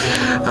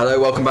Hello,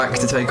 welcome back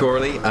to Take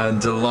Orally, and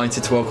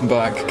delighted to welcome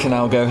back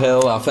Canal Go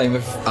Hill, our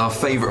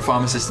favourite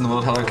pharmacist in the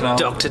world. Hello, Canal.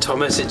 Dr.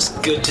 Thomas, it's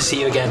good to see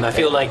you again. I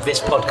feel like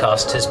this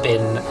podcast has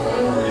been...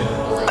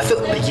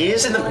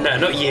 years in the... No,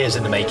 not years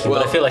in the making,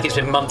 but I feel like it's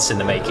been months in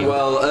the making.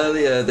 Well,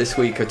 earlier this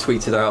week I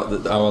tweeted out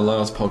that our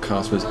last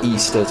podcast was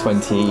Easter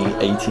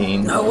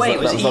 2018. No way, it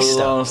was Easter. That was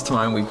Easter. the last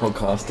time we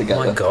podcast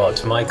together.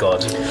 My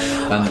God.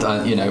 And,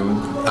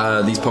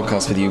 these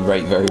podcasts with you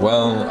rate very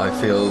well. I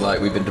feel like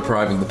we've been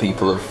depriving the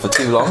people for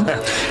too long.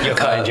 You're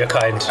kind.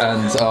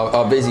 And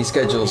our busy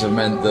schedules have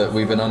meant that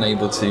we've been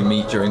unable to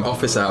meet during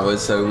office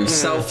hours, so we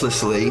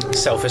selflessly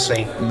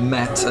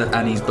met at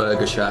Annie's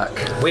Burger Shack.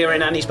 We're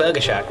in Annie's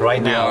Burger Shack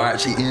right now. We are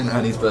actually in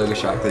Annie's Burger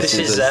Shack. This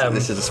is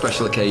a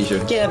special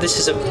occasion. Yeah,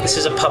 this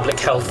is a public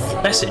health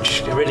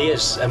message. It really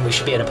is, and we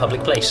should be in a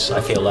public place,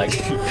 I feel like.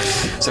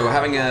 So we're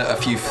having a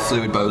few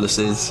fluid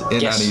boluses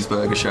in Annie's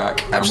Burger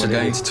Shack, and we're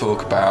going to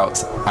talk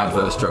about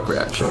adverse drug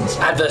reactions.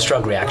 Adverse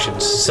drug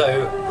reactions.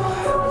 So,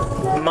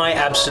 my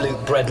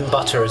absolute bread and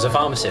butter as a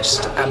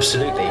pharmacist,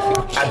 absolutely.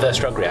 Adverse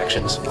drug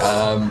reactions.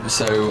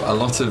 So a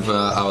lot of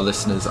our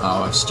listeners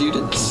are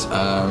students,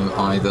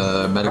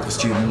 either medical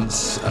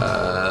students,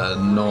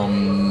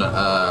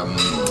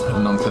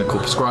 non-clinical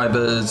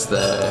prescribers,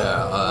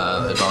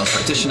 they're advanced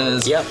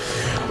practitioners. Yep.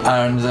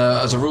 And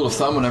as a rule of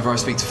thumb, whenever I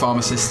speak to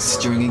pharmacists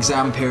during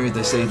exam period,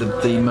 they say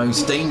that the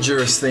most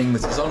dangerous thing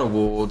that is on a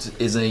ward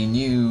is a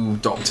new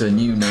doctor,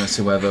 new nurse,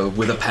 whoever,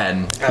 with a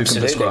pen who can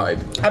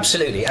prescribe.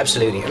 Absolutely.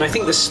 And I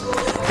think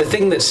the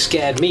thing that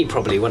scared me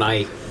probably when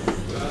I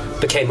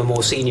became a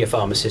more senior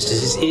pharmacist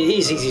is it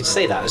is easy to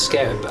say that.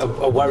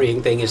 A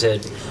worrying thing is a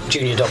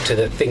junior doctor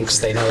that thinks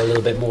they know a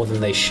little bit more than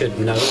they should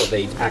know, or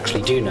they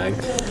actually do know,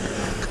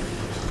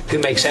 who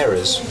makes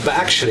errors. But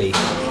actually,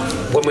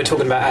 when we're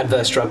talking about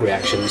adverse drug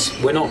reactions,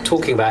 we're not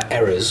talking about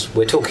errors,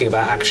 we're talking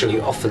about actually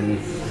often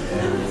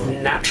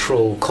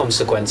natural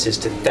consequences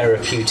to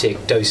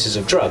therapeutic doses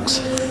of drugs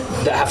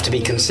that have to be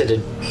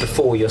considered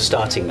before you're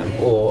starting them,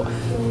 or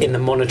in the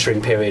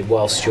monitoring period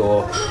whilst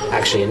you're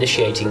actually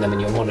initiating them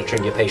and you're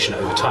monitoring your patient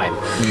over time.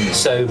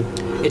 So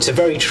it's a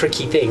very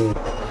tricky thing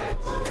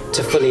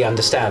to fully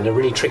understand, a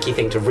really tricky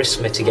thing to risk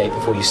mitigate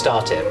before you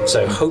start it.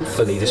 So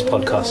hopefully this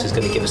podcast is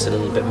going to give us a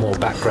little bit more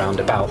background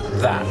about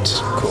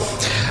that. Cool.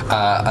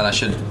 And I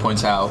should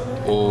point out,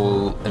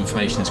 all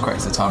information is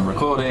correct at the time of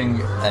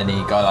recording.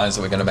 Any guidelines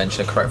that we're going to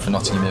mention are correct for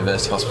Nottingham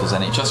University Hospital's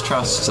NHS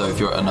Trust, so if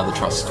you're at another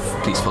trust,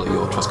 please follow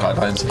your trust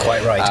guidelines.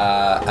 Quite right.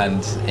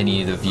 And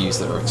any of the views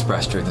that are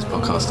expressed during this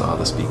podcast are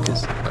the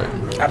speakers'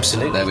 own.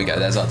 Absolutely. There we go,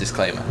 there's our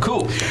disclaimer.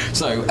 Cool.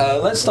 So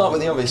let's start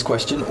with the obvious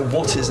question.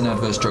 What is an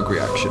adverse drug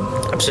reaction?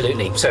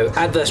 Absolutely. So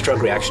adverse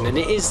drug reaction, and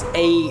it is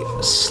a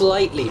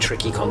slightly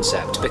tricky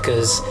concept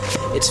because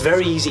it's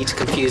very easy to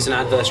confuse an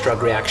adverse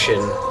drug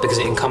reaction, because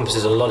it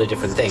encompasses a lot of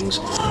different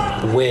things,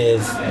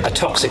 with a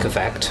toxic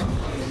effect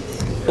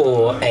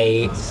or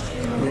an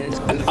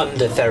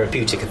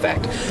under-therapeutic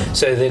effect.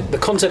 So the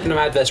concept of an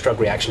adverse drug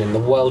reaction in the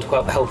World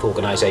Health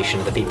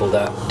Organization, the people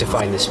that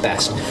define this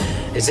best,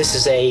 is this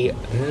is a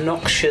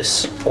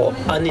noxious or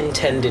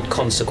unintended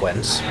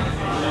consequence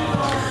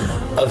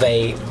of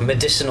a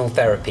medicinal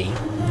therapy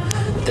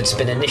that's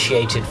been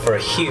initiated for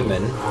a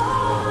human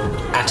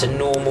at a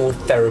normal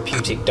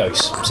therapeutic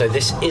dose. So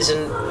this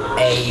isn't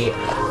a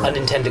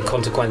unintended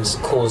consequence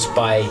caused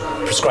by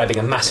prescribing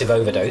a massive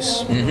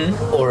overdose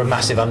or a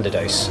massive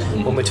underdose.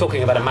 When we're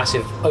talking about a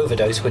massive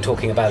overdose, we're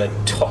talking about a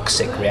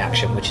toxic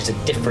reaction, which is a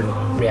different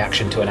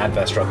reaction to an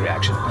adverse drug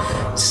reaction.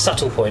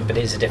 Subtle point, but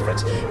it is a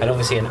difference. And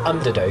obviously an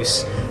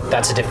underdose,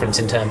 that's a difference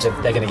in terms of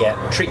they're going to get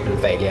treatment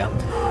failure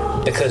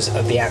because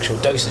of the actual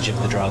dosage of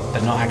the drug,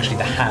 but not actually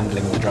the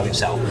handling of the drug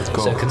itself.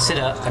 Cool. So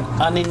consider an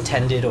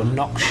unintended or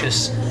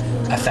noxious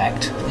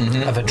effect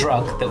of a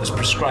drug that was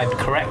prescribed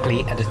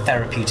correctly at a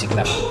therapeutic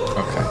level.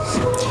 Okay.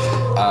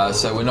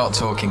 So we're not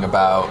talking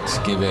about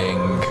giving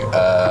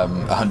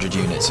 100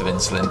 units of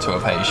insulin to a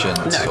patient,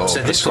 or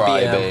so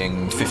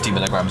prescribing 50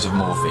 milligrams of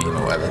morphine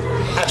or whatever.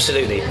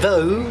 Absolutely.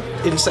 Though,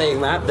 in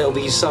saying that, there'll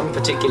be some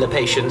particular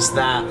patients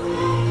that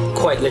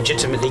quite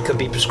legitimately could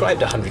be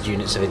prescribed 100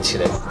 units of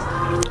insulin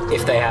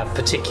if they have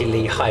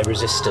particularly high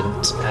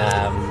resistant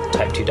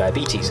type 2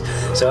 diabetes.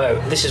 So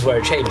this is where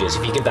it changes.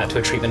 If you give that to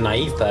a treatment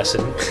naive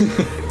person,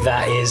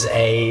 that is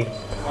a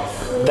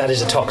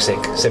toxic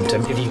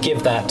symptom. If you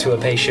give that to a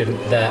patient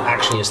that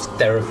actually has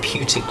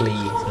therapeutically,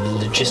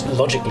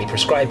 logically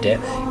prescribed it,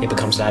 it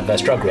becomes an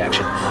adverse drug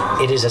reaction.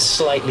 It is a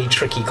slightly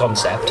tricky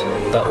concept,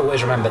 but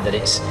always remember that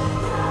it's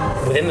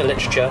within the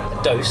literature a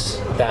dose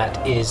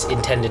that is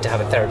intended to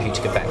have a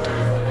therapeutic effect.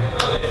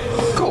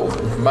 Cool.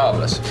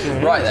 Marvellous.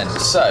 Right then,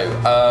 so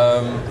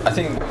I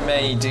think we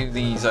may do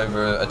these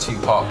over a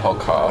two-part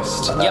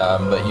podcast,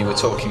 but you were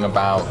talking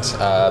about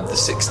the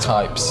 6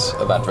 types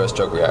of adverse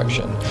drug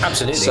reaction.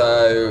 Absolutely.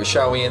 So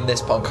shall we in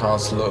this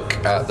podcast look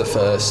at the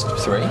first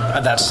 3?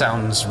 That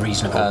sounds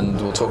reasonable.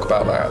 And we'll talk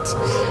about that.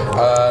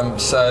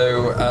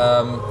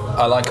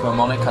 I like a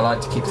mnemonic. I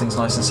like to keep things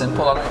nice and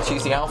simple. I like to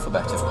use the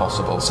alphabet if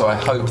possible. So I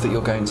hope that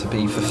you're going to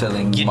be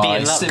fulfilling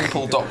my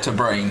simple doctor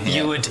brain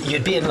here.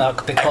 You'd be in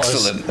luck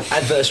because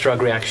adverse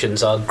drug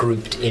reactions are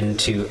grouped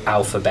into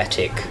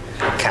alphabetic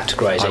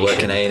categorization. I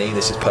work in A&E.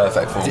 This is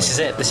perfect for me. This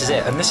is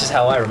it, and this is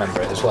how I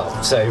remember it as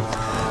well. So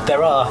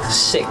there are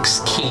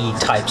 6 key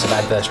types of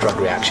adverse drug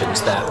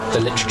reactions that the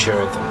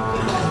literature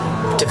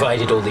have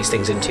divided all these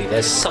things into.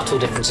 There's subtle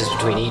differences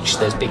between each,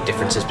 there's big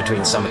differences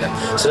between some of them.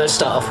 So let's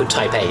start off with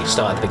type A,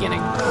 start at the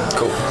beginning.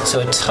 Cool. So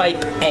a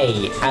type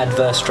A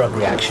adverse drug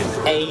reaction.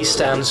 A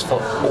stands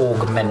for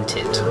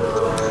augmented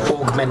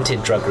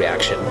drug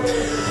reaction.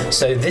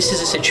 So this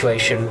is a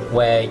situation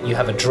where you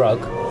have a drug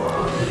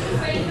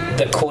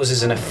that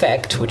causes an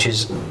effect which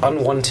is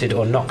unwanted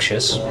or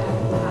noxious,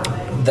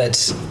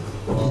 that's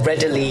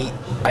readily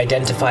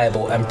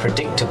identifiable and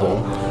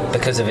predictable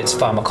because of its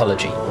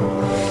pharmacology.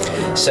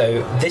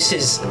 So this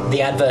is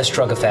the adverse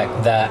drug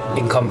effect that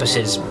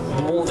encompasses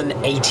more than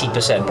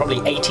 80%, probably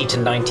 80 to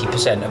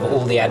 90% of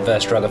all the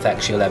adverse drug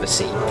effects you'll ever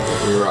see.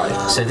 Right.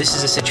 So this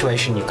is a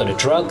situation, you've got a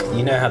drug,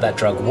 you know how that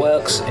drug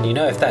works, and you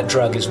know if that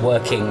drug is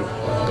working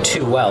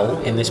too well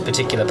in this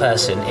particular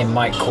person, it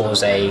might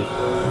cause a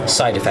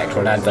side effect or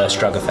an adverse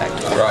drug effect.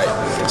 Right.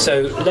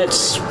 So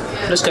let's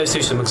go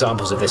through some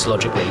examples of this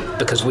logically,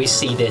 because we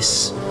see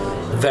this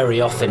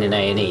very often in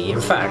A&E. In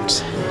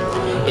fact,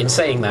 in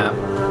saying that,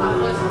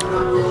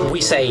 we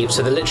say,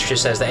 so the literature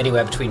says that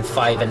anywhere between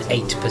 5 and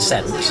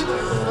 8%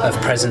 of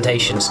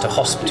presentations to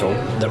hospital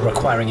that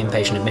requiring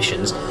inpatient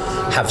admissions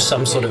have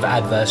some sort of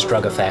adverse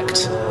drug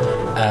effect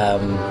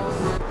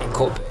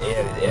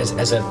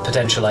as a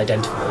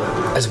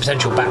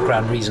potential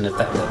background reason of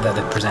that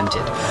they're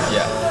presented.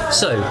 Yeah.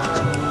 So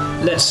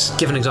let's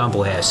give an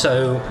example here.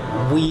 So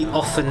we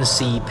often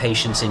see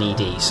patients in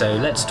ED. So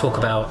let's talk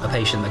about a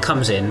patient that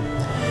comes in,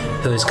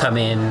 who has come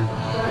in,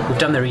 we've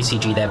done their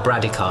ECG, they're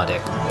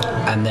bradycardic,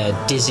 and they're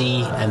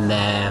dizzy, and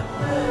they're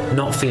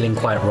not feeling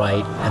quite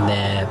right, and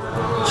they're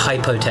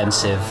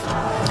hypotensive,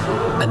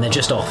 and they're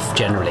just off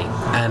generally.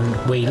 And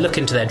we look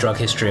into their drug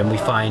history and we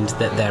find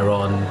that they're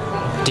on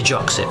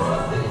digoxin.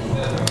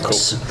 Cool.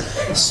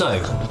 So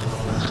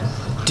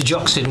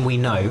digoxin, we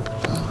know,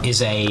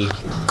 is a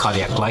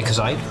cardiac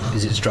glycoside,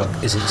 is its drug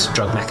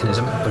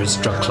mechanism or its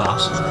drug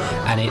class,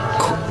 and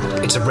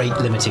it's a rate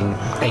limiting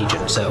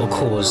agent, so it will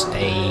cause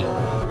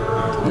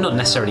not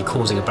necessarily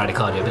causing a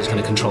bradycardia, but it's going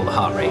to control the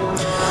heart rate.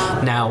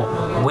 Now,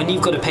 when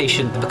you've got a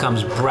patient that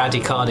becomes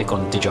bradycardic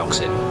on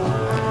digoxin,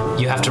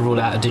 you have to rule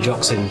out a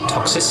digoxin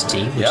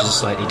toxicity, which is a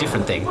slightly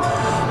different thing.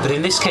 But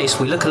in this case,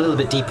 we look a little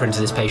bit deeper into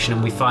this patient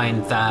and we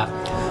find that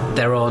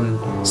they're on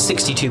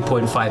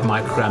 62.5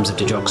 micrograms of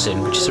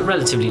digoxin, which is a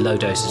relatively low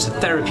dose. It's a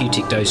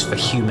therapeutic dose for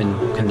human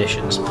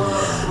conditions.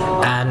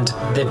 And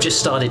they've just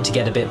started to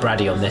get a bit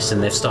braddy on this,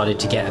 and they've started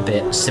to get a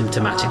bit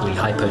symptomatically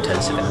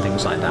hypotensive and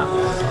things like that.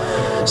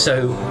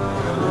 So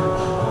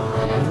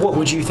what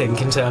would you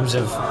think in terms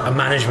of a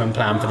management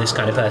plan for this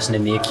kind of person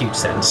in the acute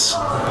sense?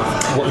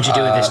 What would you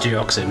do with this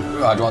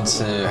digoxin? I'd want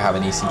to have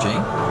an ECG.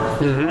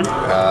 Mm-hmm.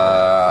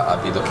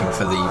 I'd be looking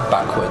for the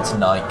backwards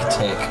Nike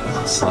tick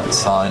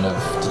sign of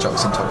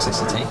digoxin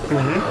toxicity.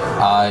 Mm-hmm.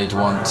 I'd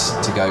want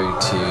to go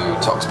to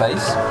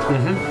ToxBase.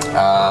 Mm-hmm.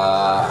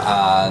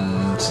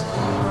 And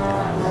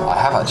I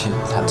have actually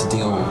had to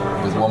deal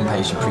with one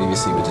patient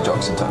previously with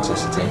digoxin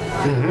toxicity,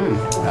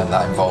 and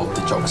that involved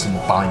digoxin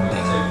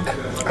binding.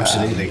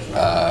 Absolutely.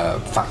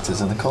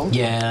 Factors, are they called?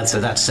 Yeah, so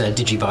that's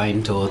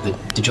Digibind or the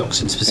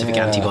digoxin-specific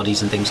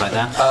antibodies and things like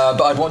that.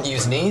 But I'd want to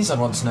use knees. I'd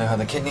want to know how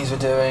the kidneys were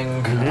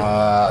doing.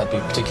 I'd be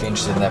particularly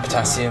interested in their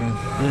potassium.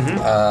 And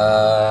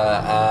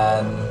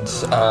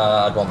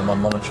I'd want them on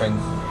monitoring.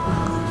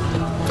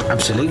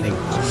 Absolutely.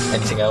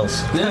 Anything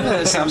else? No,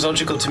 that sounds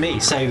logical to me.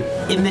 So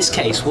in this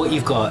case, what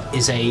you've got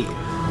is a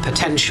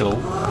potential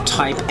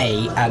type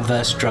A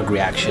adverse drug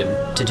reaction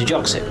to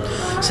digoxin.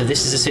 So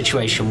this is a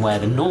situation where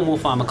the normal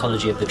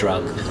pharmacology of the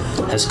drug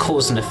has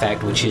caused an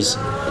effect which is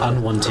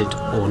unwanted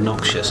or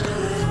noxious.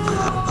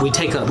 We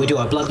do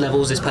our blood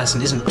levels. This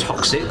person isn't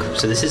toxic,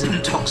 so this isn't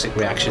a toxic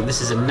reaction.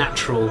 This is a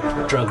natural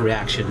drug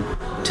reaction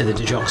to the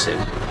digoxin.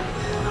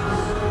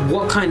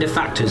 What kind of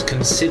factors,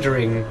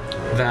 considering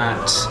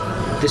that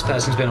this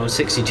person's been on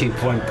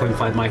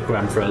 62.5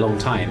 microgram for a long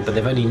time, but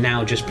they've only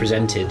now just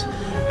presented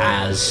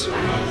as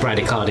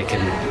bradycardic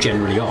and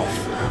generally off,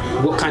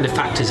 what kind of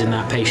factors in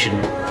that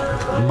patient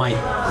might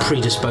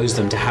predispose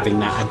them to having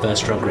that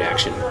adverse drug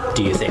reaction,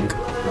 do you think?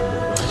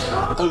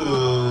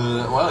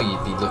 Well,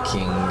 you'd be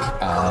looking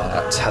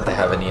at had they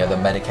have any other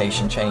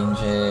medication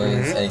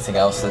changes, anything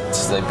else that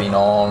they've been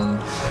on,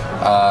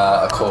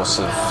 a course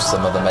of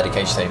some other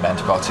medication, say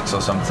antibiotics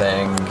or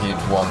something.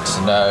 You'd want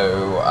to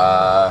know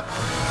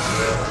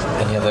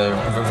any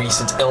other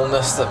recent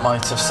illness that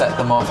might have set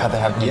them off? Have they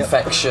had an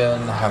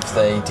infection? Have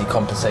they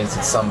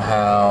decompensated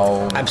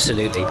somehow?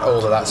 Absolutely.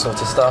 All of that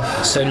sort of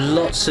stuff. So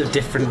lots of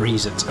different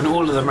reasons, and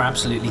all of them are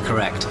absolutely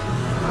correct.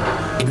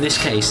 In this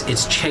case,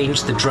 it's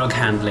changed the drug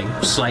handling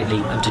slightly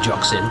of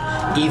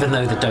digoxin, even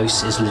though the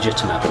dose is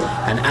legitimate.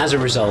 And as a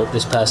result,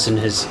 this person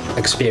has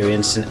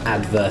experienced an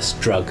adverse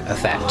drug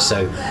effect.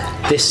 So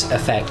this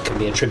effect can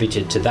be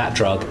attributed to that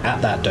drug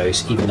at that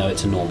dose, even though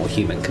it's a normal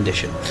human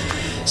condition.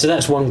 So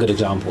that's one good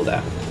example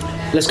there.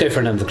 Let's go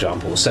for another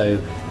example.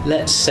 So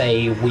let's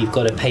say we've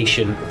got a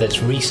patient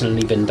that's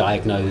recently been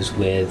diagnosed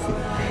with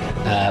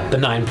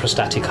benign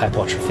prostatic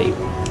hypertrophy,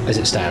 as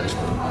it stands.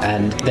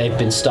 And they've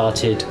been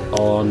started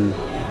on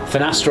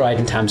finasteride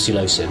and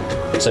tamsulosin.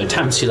 So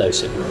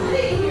tamsulosin.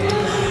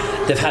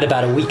 They've had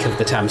about a week of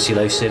the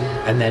tamsulosin,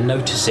 and they're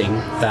noticing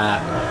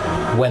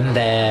that when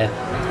they're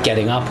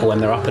getting up or when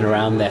they're up and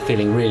around, they're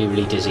feeling really,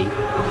 really dizzy.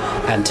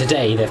 And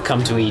today they've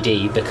come to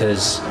ED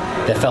because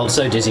they felt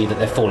so dizzy that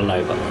they've fallen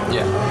over.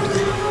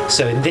 Yeah.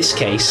 So in this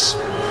case,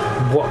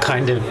 what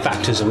kind of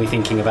factors are we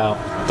thinking about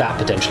that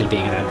potentially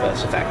being an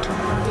adverse effect?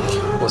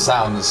 Well,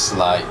 sounds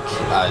like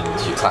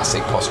your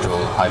classic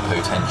postural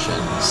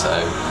hypotension. So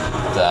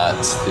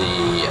that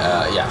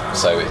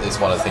so it's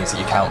one of the things that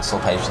you counsel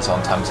patients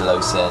on,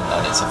 tamsulosin,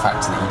 and it's a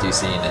factor that you do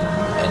see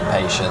in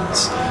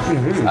patients.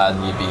 Mm-hmm.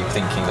 And you'd be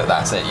thinking that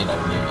that's it.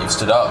 You've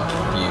stood up,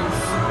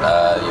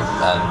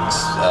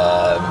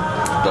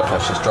 blood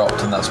pressure's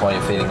dropped, and that's why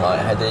you're feeling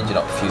lightheaded. You're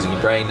not perfusing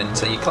your brain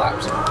until you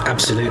collapse.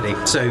 Absolutely.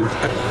 So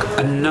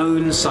a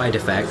known side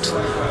effect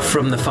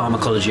from the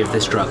pharmacology of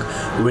this drug,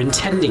 we're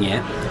intending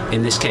it,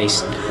 in this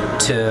case,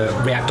 to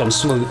react on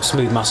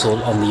smooth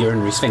muscle on the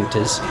urinary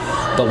sphincters,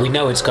 but we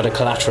know it's got a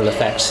collateral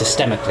effect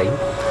systemically.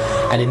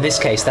 And in this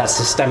case, that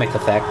systemic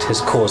effect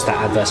has caused that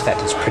adverse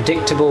effect. It's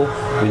predictable,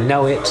 we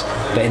know it,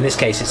 but in this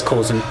case, it's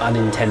caused an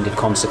unintended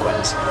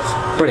consequence.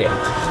 Brilliant.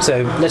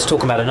 So let's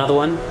talk about another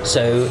one.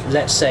 So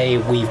let's say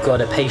we've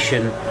got a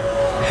patient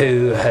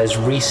who has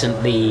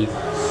recently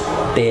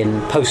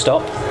been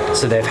post-op.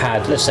 So they've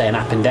had, let's say, an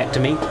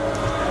appendectomy,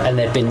 and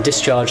they've been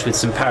discharged with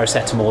some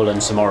paracetamol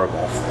and some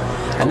Oromorph.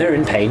 And they're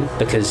in pain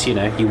because,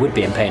 you would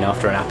be in pain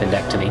after an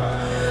appendectomy.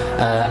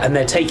 And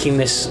they're taking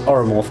this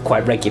Oromorph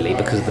quite regularly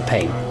because of the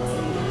pain.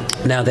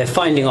 Now, they're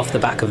finding off the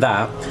back of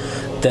that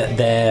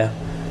they're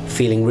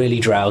feeling really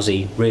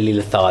drowsy, really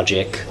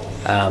lethargic.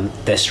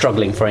 They're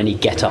struggling for any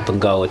get up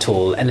and go at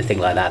all, anything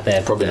like that.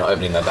 They're probably not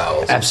opening their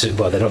bowels.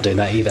 Absolutely. Well, they're not doing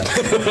that either.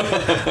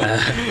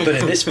 But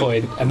at this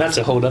point, and that's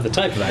a whole other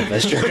type of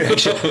adverse drug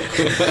reaction.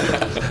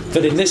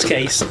 But in this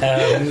case,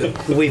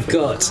 we've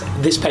got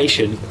this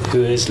patient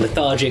who is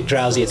lethargic,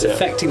 drowsy. It's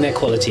affecting their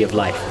quality of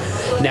life.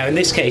 Now, in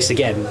this case,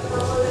 again,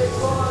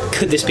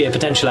 could this be a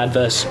potential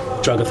adverse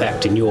drug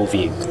effect in your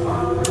view?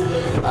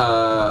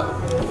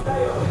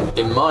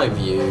 In my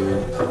view,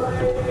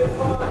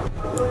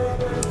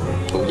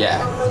 yeah.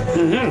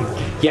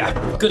 Mm-hmm.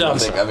 Yeah, good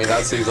answer. I mean,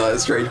 that seems like a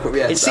strange, but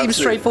yes, it seems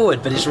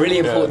straightforward, but it's really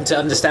important to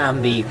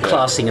understand the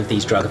classing of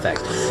these drug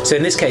effects. So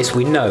in this case,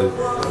 we know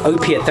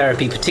opiate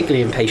therapy,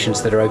 particularly in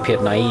patients that are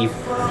opiate naive,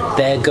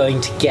 they're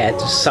going to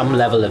get some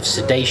level of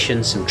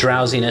sedation, some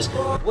drowsiness.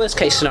 Worst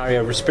case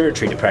scenario,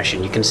 respiratory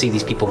depression. You can see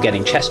these people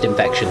getting chest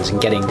infections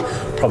and getting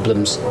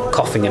problems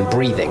coughing and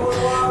breathing.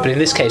 But in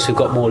this case, we've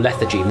got more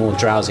lethargy, more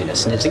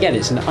drowsiness. And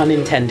it's an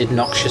unintended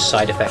noxious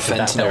side effect of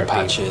that therapy.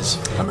 Fentanyl patches.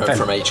 I remember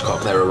from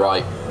HCOP, they were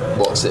right.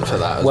 What's it for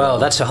that as well?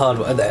 That's a hard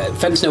one.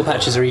 Fentanyl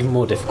patches are even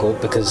more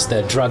difficult because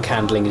the drug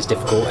handling is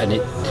difficult, and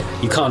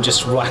you can't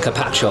just whack a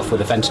patch off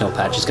with a fentanyl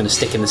patch. It's going to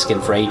stick in the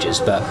skin for ages,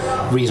 but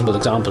reasonable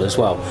example as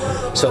well.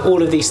 So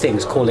all of these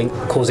things causing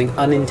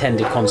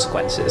unintended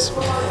consequences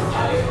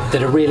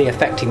that are really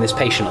affecting this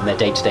patient on their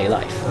day-to-day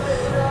life.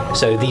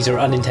 So these are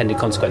unintended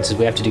consequences.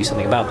 We have to do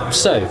something about them.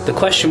 So the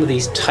question with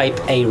these type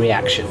A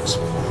reactions,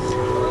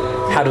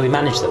 how do we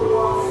manage them?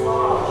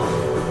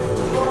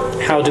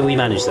 How do we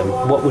manage them?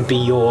 What would be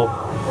your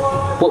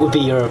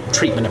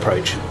treatment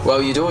approach?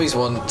 Well, you'd always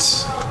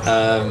want,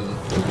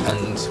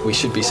 and we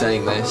should be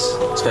saying this,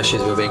 especially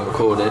as we're being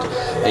recorded,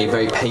 a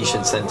very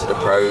patient-centred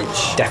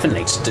approach.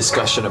 Definitely.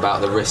 Discussion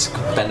about the risk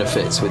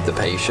benefits with the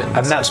patient.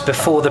 And that's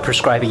before the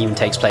prescribing even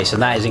takes place,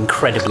 and that is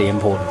incredibly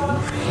important.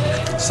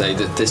 Say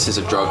that this is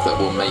a drug that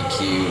will make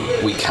you,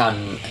 we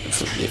can,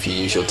 if you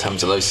use your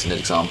tamsulosin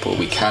example,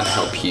 we can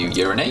help you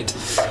urinate.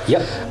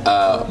 Yep.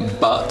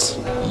 But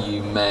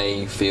you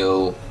may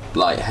feel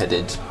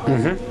lightheaded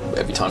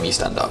every time you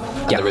stand up,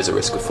 and there is a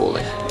risk of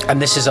falling.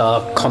 And this is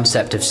our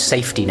concept of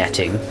safety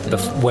netting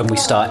when we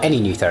start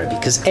any new therapy,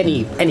 because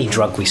any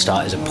drug we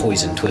start is a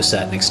poison to a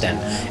certain extent.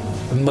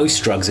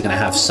 Most drugs are going to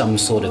have some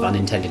sort of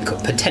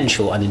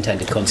potential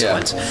unintended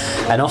consequence.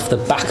 Yeah. And off the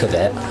back of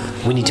it,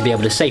 we need to be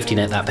able to safety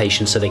net that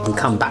patient so they can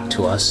come back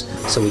to us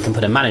so we can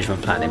put a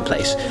management plan in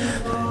place.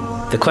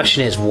 The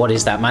question is, what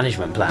is that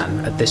management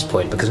plan at this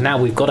point? Because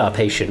now we've got our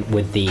patient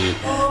with the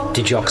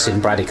digoxin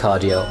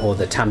bradycardia or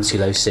the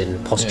tamsulosin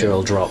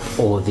postural drop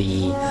or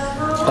the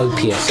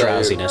opiate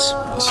drowsiness.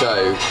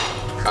 So,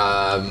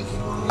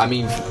 I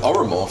mean,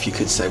 Oromorph, you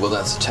could say, well,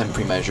 that's a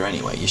temporary measure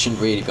anyway. You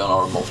shouldn't really be on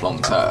Oromorph long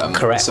term.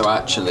 Correct. So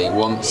actually,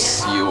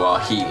 once you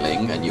are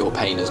healing and your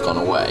pain has gone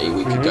away,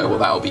 we could go, well,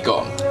 that'll be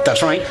gone.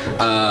 That's right.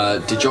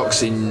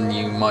 Digoxin,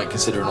 you might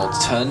consider an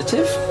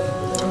alternative.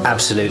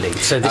 Absolutely.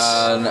 So this,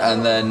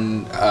 and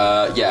then and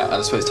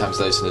I suppose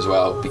tamsulosin as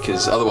well,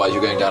 because otherwise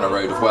you're going down a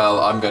road of,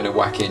 well, I'm going to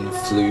whack in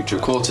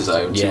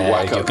fludrocortisone to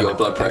whack up your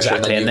blood pressure,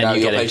 exactly, and then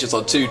your patient's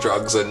on 2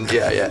 drugs, and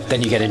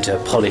then you get into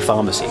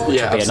polypharmacy,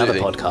 which would be another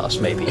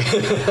podcast maybe.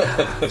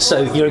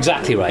 So you're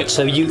exactly right.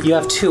 So you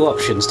have 2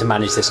 options to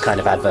manage this kind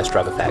of adverse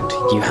drug effect.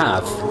 You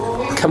have,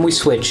 can we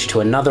switch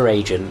to another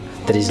agent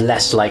that is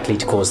less likely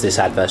to cause this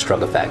adverse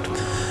drug effect?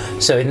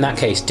 So in that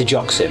case,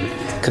 digoxin,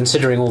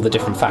 considering all the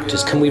different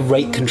factors, can we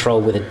rate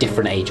control with a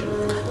different agent?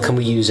 Can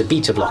we use a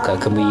beta blocker?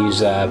 Can we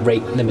use a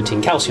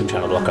rate-limiting calcium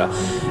channel blocker?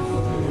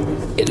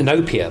 In an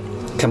opiate,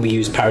 can we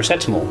use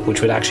paracetamol, which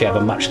would actually have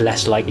a much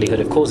less likelihood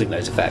of causing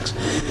those effects?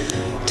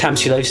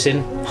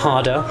 Tamsulosin,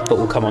 harder, but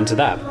we'll come on to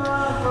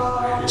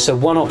that. So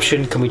one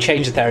option, can we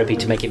change the therapy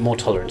to make it more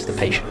tolerant to the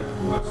patient?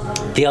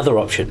 The other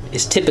option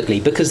is typically,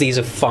 because these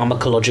are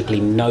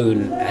pharmacologically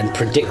known and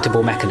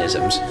predictable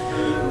mechanisms,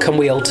 can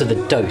we alter the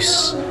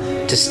dose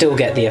to still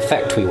get the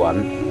effect we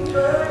want,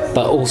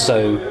 but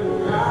also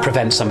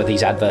prevent some of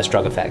these adverse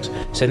drug effects?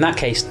 So in that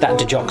case, that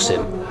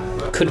digoxin,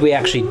 could we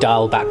actually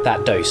dial back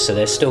that dose so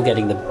they're still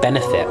getting the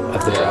benefit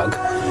of the drug,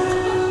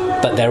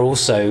 but they're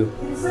also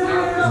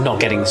not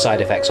getting the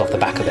side effects off the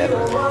back of it?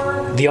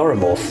 The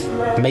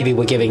Oromorph, maybe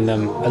we're giving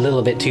them a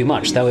little bit too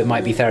much, though it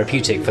might be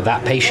therapeutic for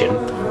that patient,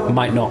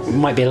 might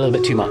be a little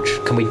bit too much.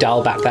 Can we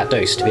dial back that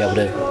dose to be able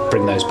to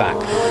bring those back?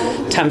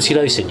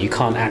 Tamsulosin, you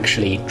can't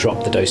actually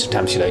drop the dose of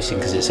tamsulosin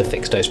because it's a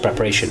fixed dose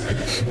preparation.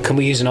 Can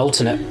we use an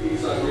alternate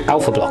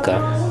alpha blocker,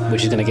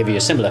 which is going to give you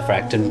a similar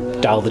effect,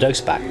 and dial the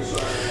dose back?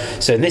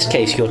 So in this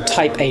case, your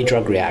type A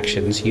drug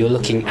reactions, you're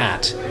looking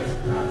at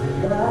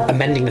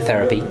amending the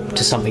therapy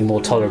to something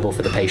more tolerable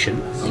for the patient.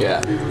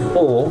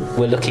 Or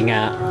we're looking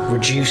at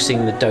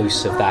reducing the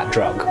dose of that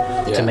drug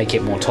to make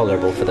it more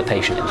tolerable for the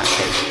patient in that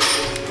case.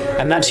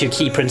 And that's your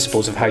key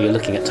principles of how you're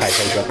looking at type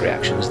A drug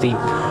reactions.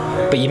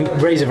 But you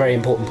raise a very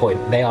important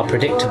point. They are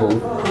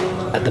predictable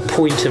at the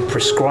point of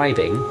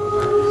prescribing.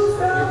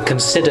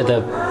 Consider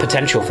the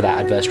potential for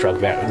that adverse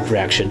drug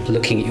reaction,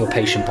 looking at your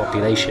patient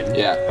population.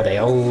 Are they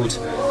old?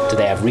 Do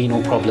they have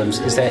renal problems?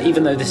 Is there,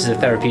 even though this is a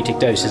therapeutic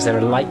dose, is there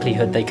a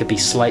likelihood they could be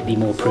slightly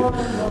more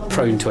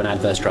prone to an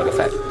adverse drug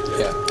effect?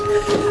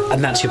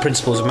 And that's your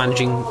principles of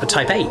managing a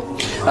type A.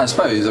 I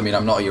suppose, I mean,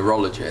 I'm not a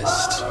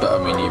urologist, but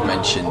I mean, you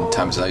mentioned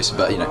tamsulosin,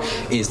 but,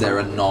 is there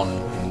a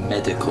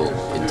non-medical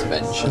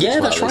intervention as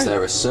well? That's right. Is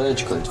there a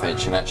surgical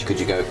intervention? Actually, could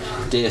you go,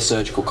 dear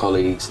surgical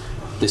colleagues,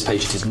 this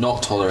patient is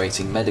not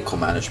tolerating medical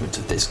management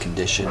of this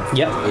condition.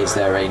 Is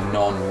there a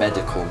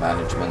non-medical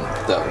management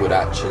that would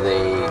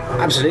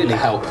actually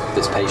help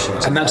this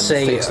patient and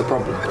fix the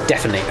problem?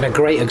 Definitely. And a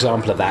great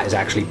example of that is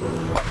actually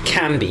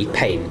can be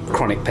pain,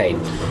 chronic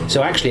pain.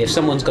 So actually, if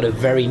someone's got a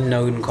very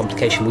known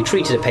complication, we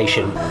treated a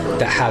patient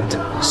that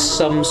had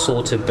some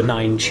sort of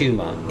benign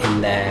tumour in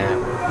their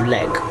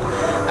leg,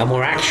 and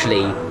we're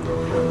actually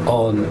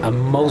on a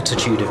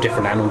multitude of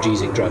different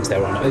analgesic drugs.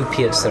 They're on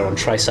opiates, they're on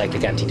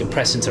tricyclic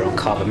antidepressants, they're on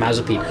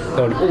carbamazepine,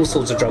 they're on all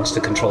sorts of drugs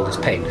to control this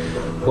pain.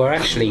 We're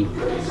actually,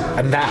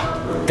 and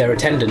that, their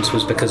attendance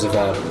was because of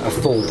a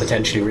fall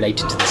potentially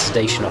related to the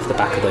sedation off the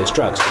back of those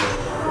drugs.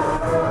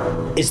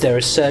 Is there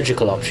a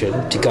surgical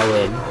option to go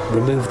in,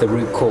 remove the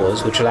root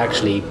cause, which will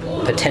actually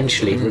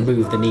potentially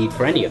remove the need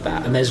for any of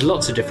that? And there's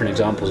lots of different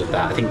examples of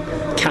that. I think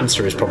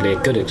cancer is probably a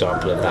good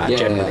example of that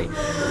generally.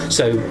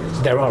 So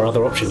there are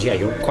other options.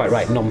 You're quite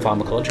right,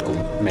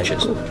 non-pharmacological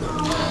measures.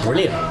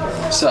 Brilliant.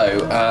 So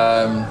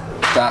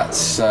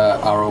that's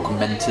our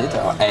augmented,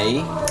 our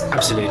A.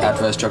 Absolutely.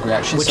 Adverse drug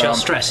reaction. Which I'll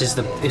stress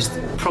is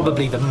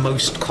probably the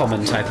most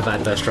common type of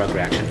adverse drug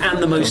reaction, and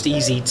the most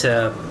easy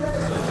to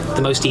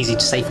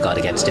safeguard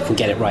against if we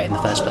get it right in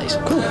the first place.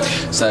 Cool.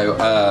 So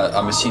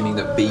I'm assuming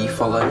that B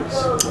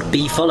follows?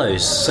 B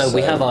follows. So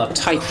we have our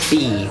type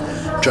B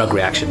drug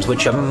reactions,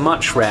 which are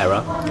much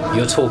rarer.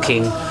 You're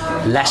talking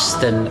less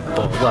than,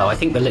 well, I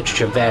think the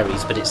literature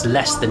varies, but it's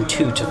less than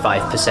 2 to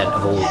 5%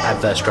 of all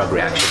adverse drug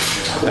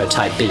reactions are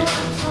type B.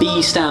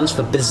 B stands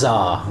for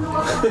bizarre.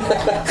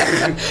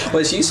 Well,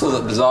 it's useful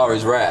that bizarre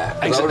is rare.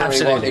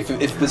 Absolutely.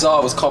 If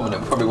bizarre was common,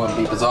 it probably wouldn't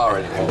be bizarre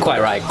anymore.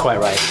 Quite right.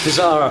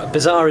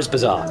 Bizarre is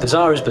bizarre.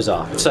 Bizarre is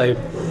bizarre. So,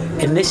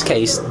 in this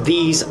case,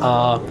 these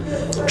are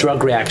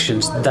drug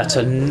reactions that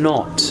are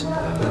not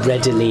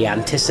readily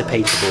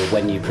anticipatable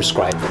when you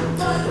prescribe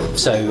them.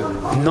 So,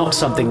 not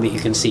something that you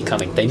can see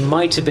coming. They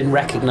might have been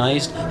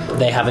recognised, but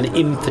they have an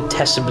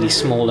infinitesimally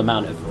small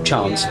amount of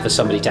chance for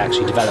somebody to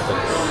actually develop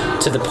them,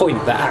 to the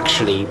point that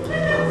actually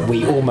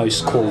we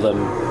almost call them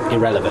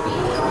irrelevant.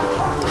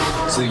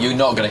 So you're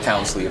not going to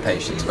counsel your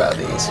patients about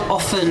these?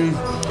 Often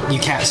you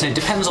can. So it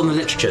depends on the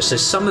literature. So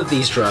some of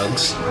these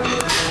drugs,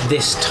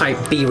 this type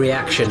B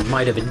reaction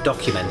might have been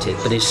documented,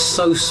 but is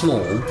so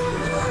small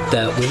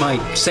that we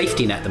might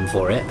safety net them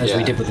for it, as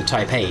we did with the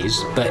type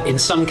A's, but in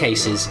some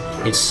cases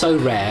it's so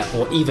rare,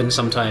 or even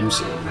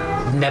sometimes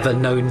never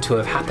known to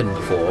have happened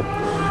before,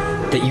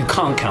 that you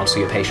can't counsel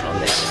your patient on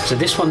this. So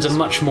this one's a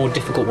much more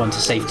difficult one to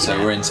safety net. So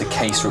we're into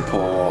case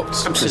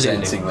reports,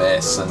 presenting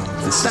this, and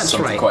this is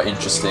something quite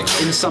interesting.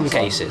 In some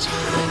cases.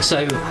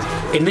 So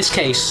in this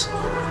case,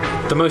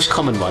 the most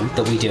common one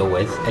that we deal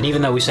with, and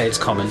even though we say it's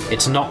common,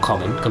 it's not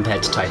common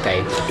compared to type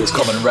A. It's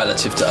common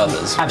relative to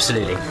others.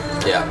 Absolutely.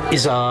 Yeah.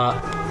 Is our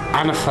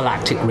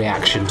anaphylactic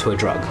reaction to a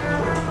drug.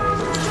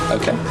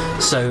 Okay.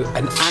 So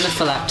an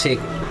anaphylactic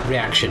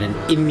reaction, an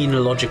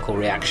immunological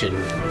reaction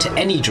to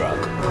any drug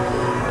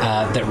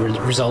that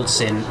results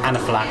in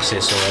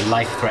anaphylaxis or a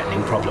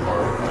life-threatening problem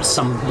or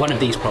one of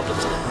these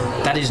problems,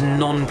 that is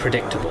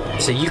non-predictable.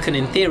 So you can,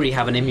 in theory,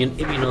 have an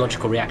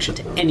immunological reaction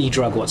to any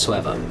drug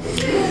whatsoever.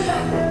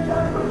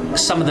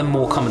 Some of them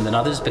more common than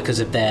others because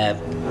of their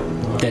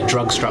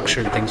drug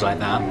structure and things like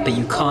that, but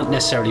you can't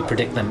necessarily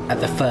predict them at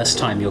the first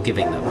time you're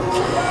giving them.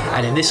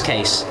 And in this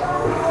case,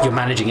 you're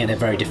managing it in a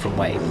very different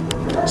way.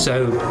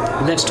 So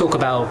let's talk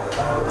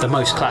about the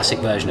most classic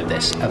version of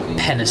this, a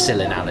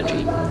penicillin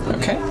allergy.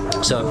 Okay.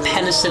 So a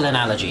penicillin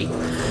allergy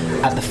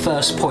at the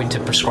first point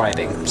of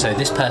prescribing. So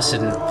this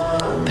person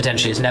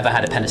potentially has never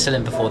had a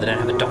penicillin before, they don't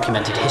have a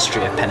documented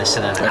history of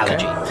penicillin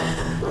allergy.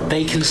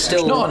 They can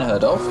still... Not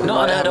unheard of.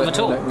 Not unheard of at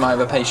all. Might have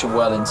a patient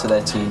well into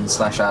their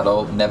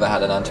teens/adult, never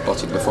had an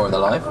antibiotic before in their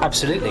life.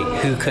 Absolutely.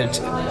 Who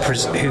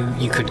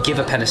you could give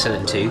a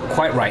penicillin to,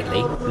 quite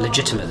rightly,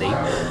 legitimately,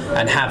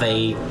 and have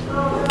a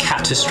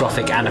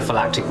catastrophic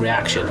anaphylactic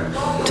reaction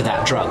to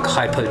that drug.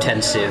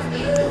 Hypotensive,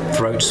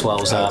 throat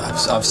swells up.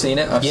 I've seen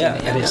it. I've seen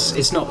it. And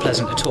it's not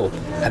pleasant at all.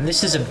 And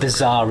this is a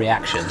bizarre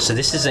reaction. So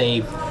this is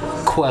a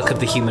quirk of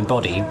the human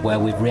body where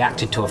we've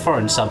reacted to a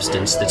foreign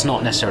substance that's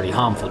not necessarily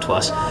harmful to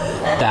us,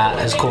 that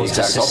has caused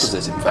the exact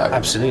opposite, in fact.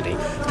 Absolutely.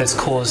 That's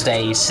caused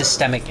a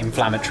systemic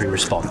inflammatory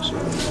response.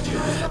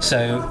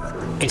 So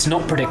it's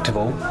not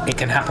predictable. It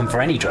can happen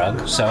for any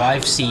drug. So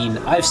I've seen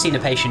a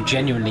patient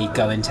genuinely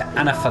go into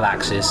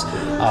anaphylaxis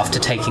after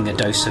taking a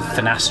dose of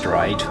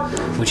finasteride,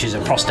 which is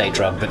a prostate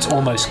drug that's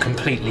almost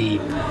completely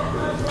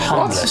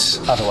harmless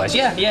otherwise.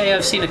 Yeah,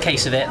 I've seen a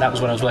case of it. That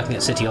was when I was working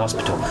at City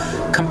Hospital.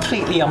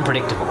 Completely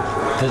unpredictable.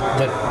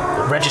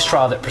 The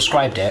registrar that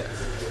prescribed it,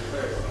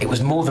 it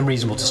was more than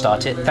reasonable to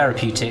start it,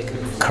 therapeutic,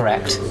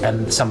 correct,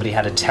 and somebody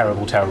had a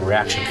terrible, terrible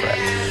reaction for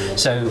it.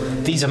 So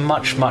these are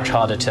much, much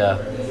harder to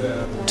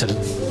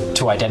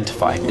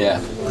identify. Yeah.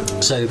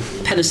 So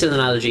penicillin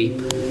allergy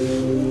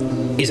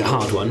is a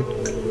hard one.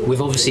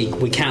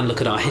 We can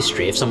look at our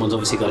history. If someone's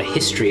obviously got a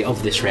history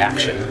of this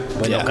reaction,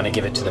 we're not going to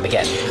give it to them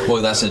again.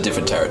 Well, that's a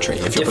different territory.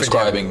 If you're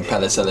prescribing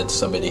penicillin to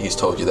somebody who's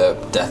told you they're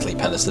deathly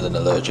penicillin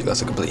allergic,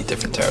 that's a completely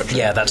different territory.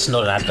 Yeah, that's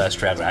not an adverse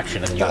drug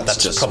reaction, and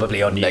that's just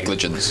probably on you.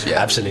 Negligence,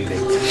 yeah. Absolutely.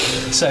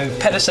 So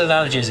penicillin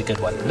allergy is a good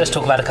one. Let's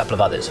talk about a couple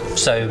of others.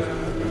 So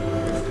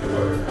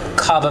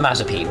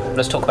carbamazepine.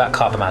 Let's talk about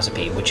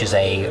carbamazepine, which is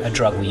a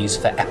drug we use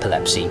for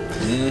epilepsy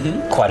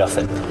quite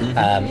often.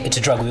 It's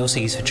a drug we also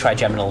use for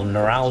trigeminal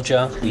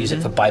neuralgia. We use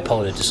it for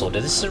bipolar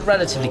disorder. This is a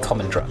relatively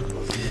common drug.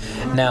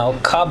 Now,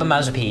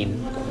 carbamazepine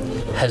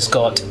has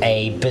got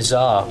a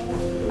bizarre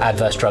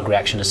adverse drug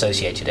reaction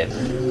associated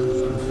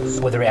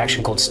with a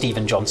reaction called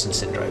Stevens-Johnson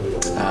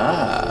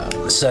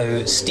syndrome.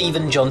 So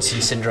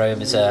Stevens-Johnson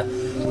syndrome is a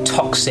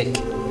toxic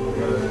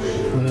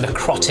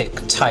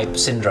necrotic type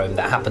syndrome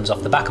that happens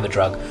off the back of a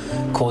drug,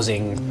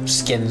 causing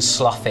skin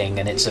sloughing,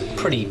 and it's a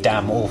pretty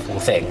damn awful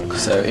thing.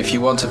 So if you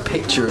want a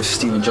picture of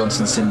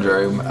Stevens-Johnson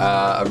syndrome,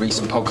 a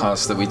recent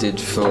podcast that we did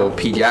for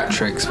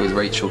pediatrics with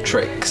Rachel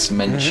Tricks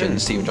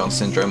mentioned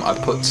Stevens-Johnson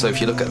syndrome. So if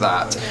you look at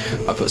that,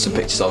 I put some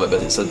pictures of it,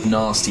 but it's a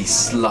nasty,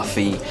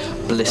 sloughy,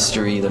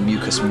 blistery, the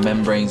mucous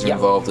membranes are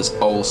involved, there's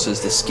ulcers,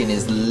 the skin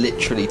is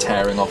literally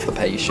tearing off the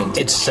patient.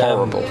 It's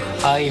horrible.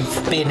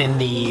 I've been in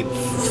the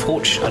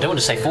I don't want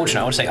to say fortunate,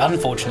 I want to say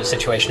unfortunate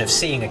situation of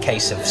seeing a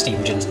case of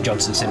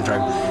Stevens-Johnson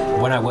syndrome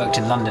when I worked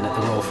in London at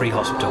the Royal Free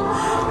Hospital,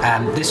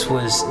 and this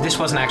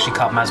wasn't actually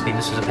carbamazepine.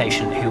 This was a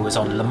patient who was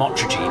on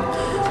lamotrigine,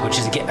 which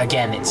is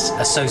again it's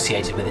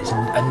associated with it. It's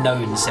a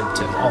known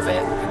symptom of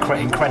it,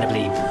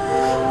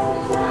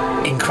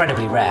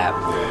 incredibly rare.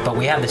 But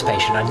we had this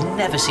patient. I'd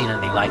never seen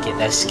anything like it.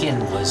 Their skin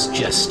was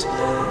just,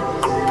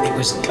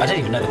 I don't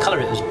even know the colour.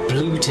 It was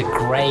blue to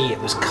grey. It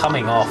was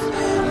coming off.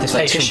 It's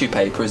like tissue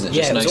paper, isn't it?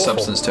 Just no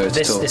substance to it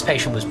at all. This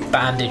patient was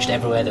bandaged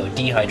everywhere. They were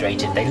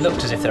dehydrated. They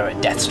looked as if they were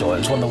at death's door. It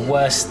was one of the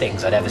worst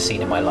things I'd ever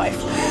seen in my life.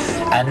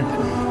 And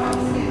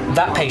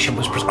that patient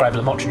was prescribed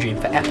lamotrigine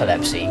for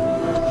epilepsy,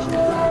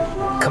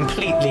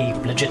 completely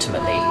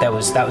legitimately. That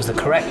was the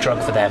correct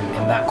drug for them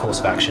in that course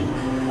of action.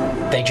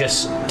 They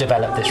just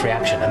developed this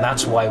reaction, and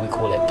that's why we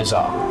call it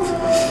bizarre.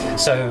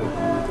 So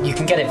you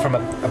can get it from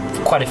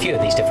quite a few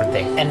of these different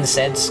things.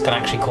 NSAIDs can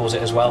actually cause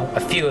it as well. A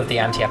few of the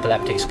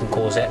anti-epileptics can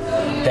cause it.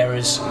 There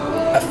is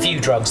a few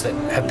drugs that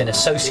have been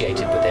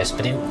associated with this,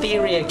 but in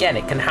theory, again,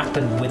 it can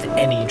happen with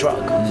any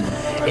drug.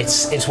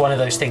 It's one of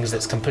those things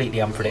that's completely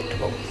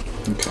unpredictable.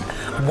 Okay.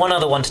 One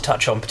other one to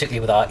touch on, particularly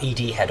with our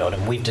ED head on,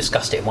 and we've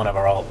discussed it in one of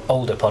our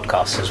older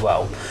podcasts as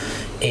well,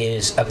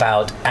 is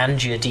about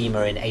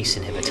angioedema in ACE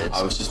inhibitors.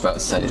 I was just about to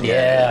say it.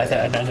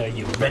 Yeah, I know,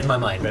 you read my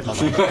mind.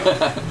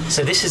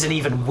 So this is an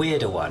even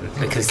weirder one,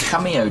 because... The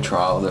Cameo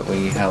trial that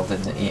we held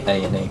in the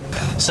A&E.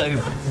 So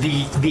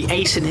the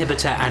ACE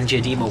inhibitor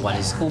angioedema one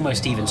is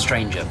almost even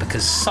stranger,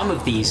 because some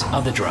of these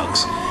other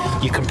drugs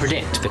you can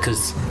predict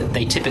because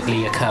they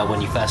typically occur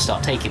when you first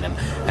start taking them.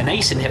 An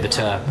ACE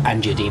inhibitor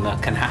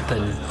angioedema can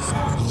happen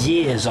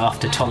years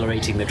after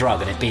tolerating the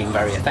drug and it being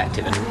very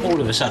effective, and all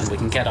of a sudden we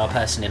can get our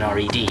person in our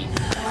ED.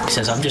 He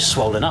says, I'm just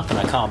swollen up and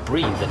I can't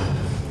breathe,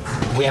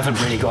 and we haven't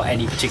really got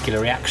any particular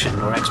reaction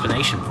or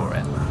explanation for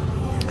it.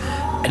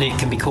 And it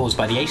can be caused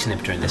by the ACE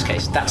inhibitor in this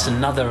case. That's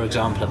another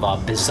example of our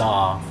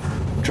bizarre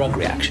drug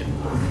reaction.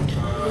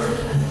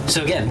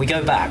 So again, we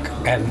go back,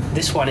 and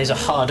this one is a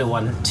harder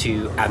one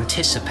to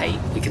anticipate,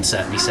 we can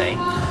certainly say,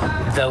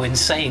 though in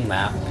saying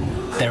that,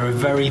 there are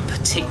very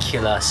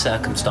particular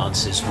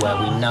circumstances where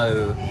we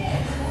know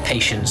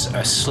patients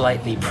are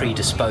slightly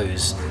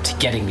predisposed to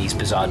getting these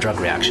bizarre drug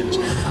reactions.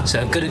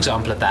 So a good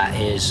example of that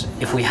is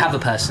if we have a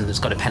person that's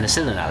got a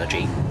penicillin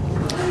allergy,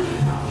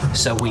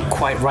 so we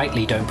quite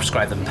rightly don't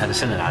prescribe them a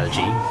penicillin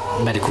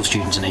allergy. Medical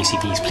students and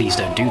ACPs, please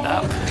don't do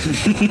that.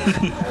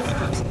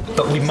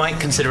 But we might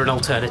consider an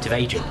alternative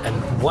agent,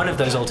 and one of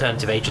those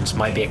alternative agents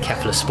might be a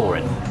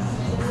cephalosporin,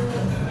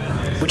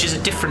 which is a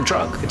different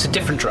drug. It's a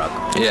different drug.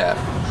 Yeah.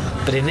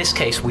 But in this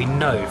case, we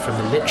know from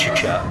the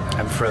literature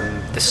and from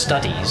the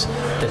studies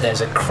that there's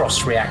a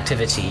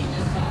cross-reactivity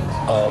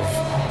of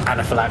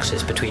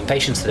anaphylaxis between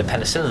patients that are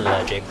penicillin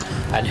allergic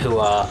and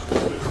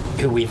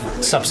who we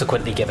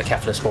subsequently give a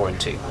cephalosporin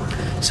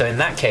to. So in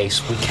that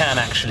case, we can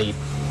actually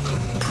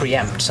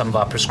preempt some of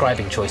our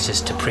prescribing choices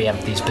to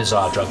preempt these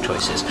bizarre drug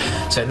choices.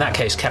 So in that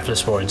case,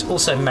 cephalosporins,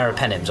 also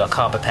meropenins or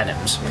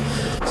carbapenems.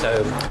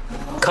 So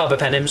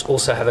carbapenems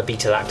also have a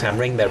beta-lactam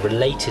ring. They're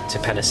related to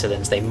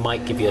penicillins. They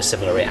might give you a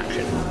similar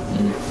reaction.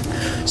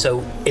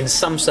 So in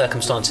some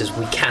circumstances,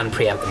 we can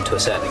preempt them to a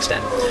certain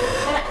extent.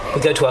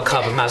 We go to our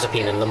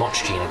carbamazepine and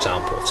lamotrigine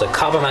example. So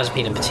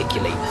carbamazepine in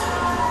particular,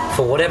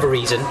 for whatever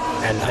reason,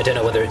 and I don't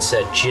know whether it's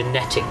a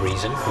genetic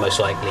reason, most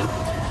likely,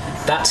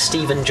 that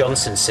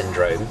Stevens-Johnson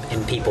syndrome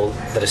in people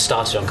that have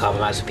started on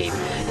carbamazepine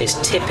is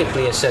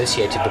typically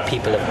associated with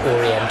people of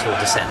Oriental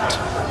descent.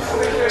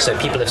 So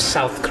people of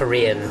South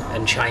Korean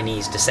and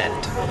Chinese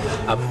descent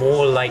are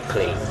more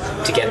likely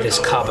to get this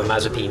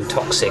carbamazepine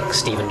toxic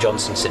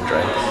Stevens-Johnson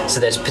syndrome. So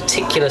there's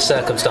particular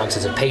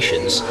circumstances of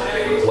patients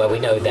where we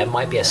know there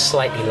might be a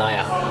slightly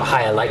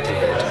higher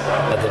likelihood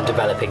of them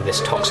developing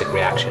this toxic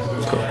reaction.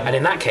 Cool. And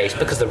in that case,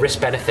 because the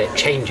risk-benefit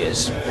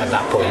changes at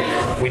that point,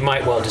 we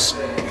might well just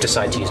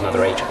decide to use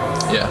another agent.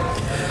 Yeah.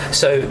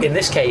 So in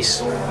this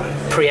case,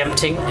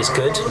 preempting is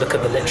good. Look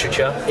at the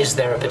literature. Is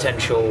there a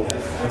potential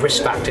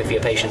risk factor for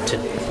your patient to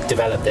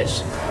develop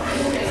this?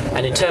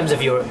 And in terms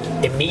of your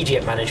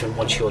immediate management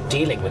once you're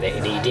dealing with it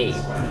in ED,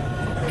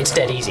 it's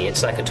dead easy.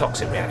 It's like a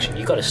toxic reaction.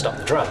 You've got to stop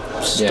the drug.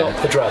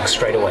 Stop the drug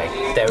straight away.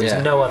 There is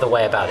no other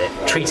way about it.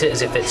 Treat it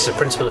as if it's a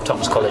principle of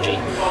toxicology.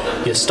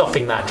 You're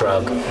stopping that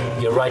drug.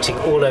 You're writing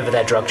all over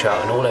their drug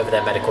chart and all over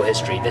their medical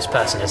history, this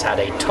person has had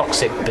a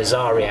toxic,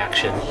 bizarre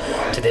reaction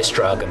to this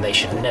drug and they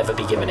should never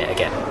be given it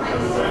again.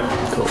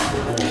 Cool.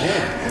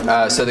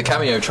 So the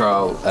Cameo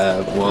trial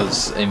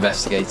was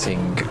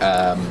investigating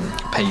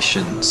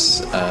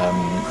patients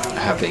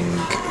having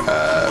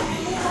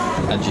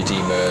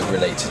angioedema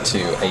related to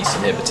ACE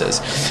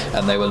inhibitors,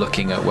 and they were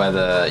looking at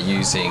whether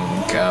using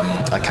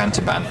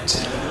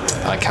icatibant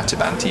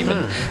even,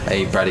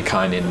 a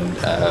bradykinin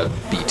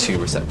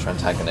B2 receptor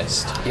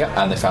antagonist,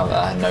 and they found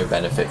that had no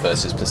benefit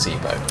versus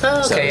placebo.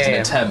 So it was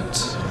an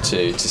attempt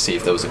to see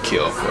if there was a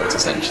cure for it,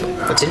 essentially.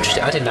 That's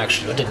interesting. I didn't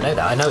know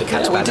that. I know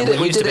icatibant.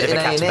 We did it in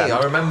A&E.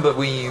 I remember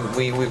we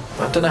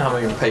I don't know how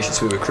many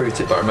patients we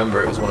recruited, but I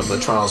remember it was one of the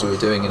trials we were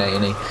doing in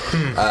A&E.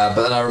 But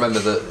then I remember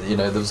that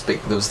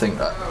there was thing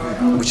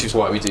which is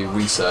why we do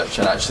research,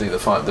 and actually there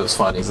was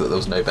findings that there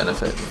was no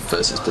benefit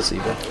versus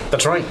placebo.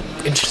 That's right.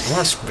 Interesting.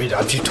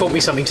 You taught me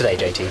something today,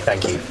 JT.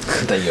 Thank you.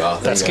 There you are.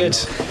 That's good.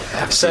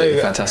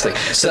 Absolutely fantastic.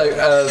 So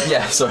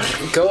sorry.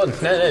 Go on.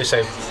 No.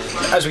 So,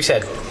 as we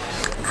said,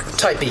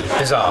 Type B,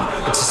 bizarre.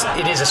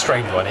 It is a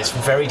strange one. It's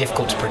very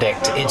difficult to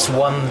predict. It's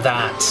one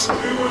that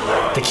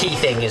the key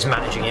thing is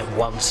managing it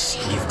once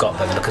you've got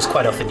them, because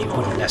quite often you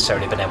wouldn't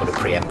necessarily have been able to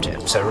preempt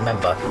it. So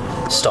remember,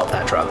 stop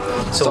that drug.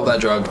 Stop that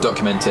drug,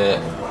 document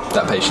it.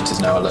 That patient is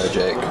now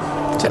allergic to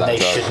that drug. And they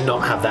should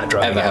not have that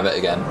drug ever have it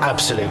again.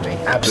 Absolutely.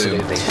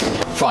 Boom.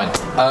 Fine.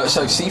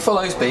 So C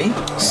follows B.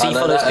 C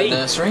follows B.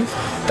 Nursery.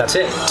 That's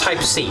it.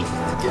 Type C.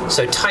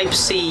 So type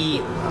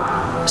C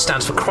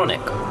stands for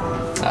chronic.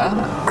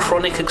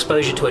 Chronic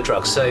exposure to a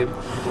drug. So,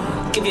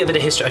 give you a bit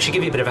of history. I should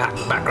give you a bit of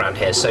background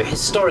here. So,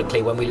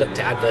 historically, when we looked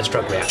at adverse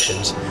drug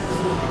reactions,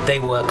 they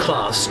were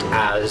classed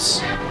as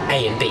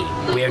A and B.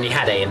 We only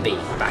had A and B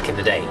back in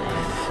the day.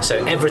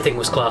 So, everything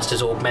was classed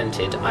as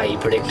augmented, i.e.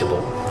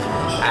 predictable.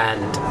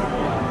 And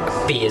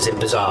B as in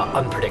bizarre,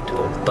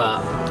 unpredictable.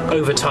 But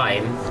over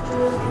time,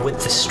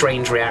 with the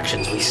strange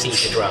reactions we see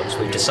to drugs,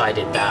 we've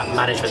decided that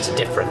managements are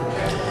different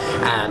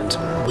and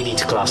we need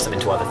to class them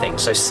into other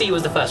things. So C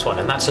was the first one,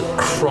 and that's a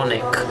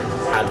chronic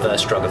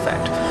adverse drug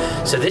effect.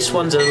 So this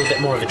one's a little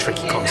bit more of a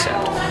tricky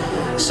concept.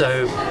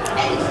 So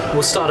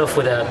we'll start off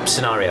with a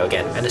scenario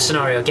again, and a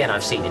scenario again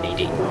I've seen in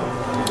ED.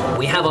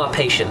 We have our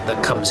patient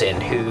that comes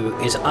in who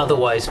is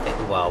otherwise fit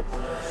and well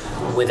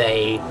with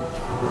a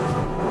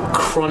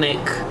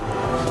chronic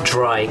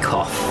dry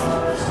cough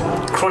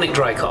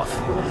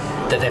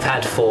that they've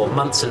had for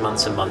months and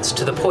months and months,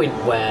 to the point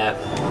where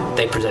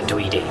they present to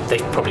ED. They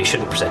probably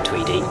shouldn't present to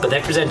ED, but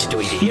they've presented to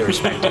ED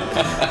irrespective.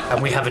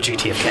 And we have a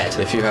duty of care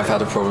to If you have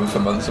had a problem for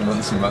months and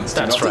months and months,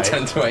 do not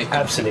attend to it.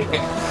 Absolutely.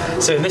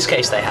 So in this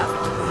case they have.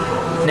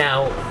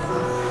 Now,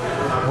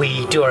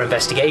 we do our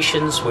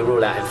investigations, we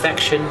rule out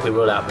infection, we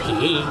rule out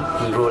PE,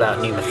 we rule out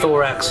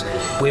pneumothorax,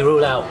 we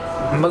rule out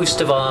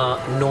most of our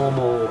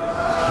normal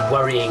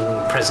worrying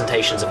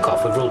presentations of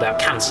cough. We've ruled out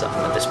cancer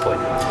at this point.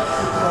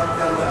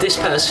 This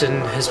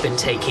person has been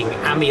taking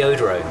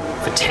amiodarone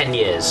for 10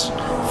 years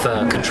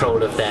for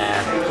control of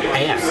their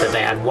AF that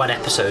they had one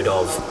episode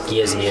of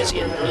years and years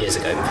and years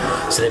ago.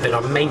 So they've been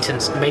on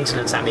maintenance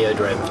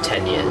amiodarone for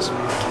 10 years.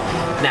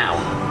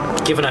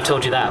 Now, given I've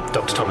told you that,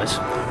 Dr. Thomas,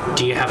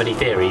 do you have any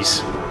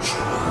theories?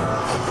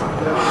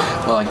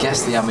 Well, I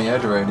guess the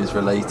amiodarone is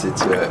related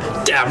to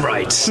it. Damn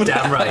right.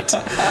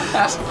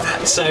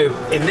 So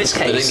in this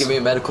case, They didn't give me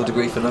a medical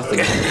degree for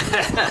nothing.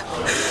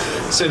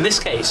 So in this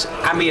case,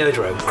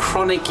 amiodarone,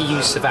 chronic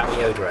use of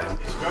amiodarone,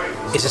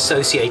 is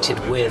associated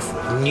with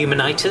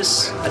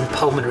pneumonitis and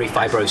pulmonary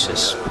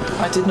fibrosis.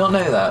 I did not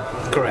know that.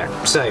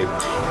 Correct. So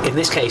in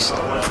this case,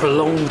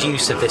 prolonged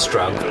use of this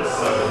drug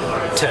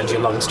turns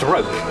your lungs to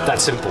rope.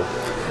 That's simple.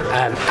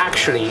 And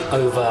actually,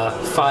 over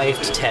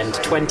 5 to 10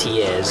 to 20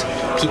 years,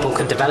 people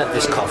can develop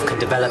this cough, can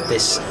develop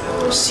this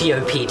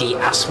COPD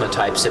asthma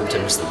type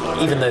symptoms,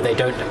 even though they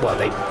don't, well,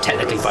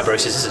 technically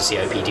fibrosis is a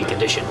COPD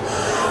condition,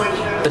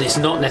 but it's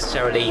not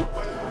necessarily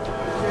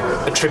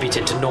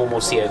attributed to normal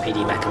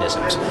COPD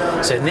mechanisms.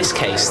 So in this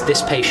case,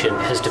 this patient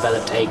has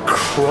developed a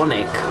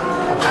chronic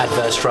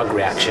adverse drug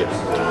reaction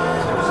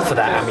for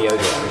that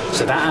amiodarone.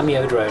 So that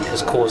amiodarone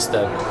has caused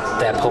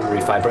their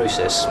pulmonary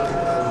fibrosis,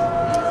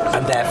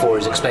 and therefore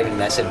is explaining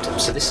their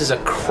symptoms. So this is a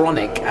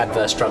chronic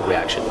adverse drug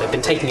reaction. They've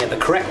been taking it at the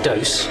correct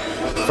dose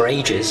for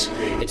ages.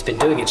 It's been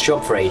doing its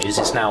job for ages.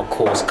 It's now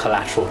caused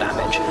collateral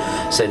damage.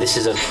 So this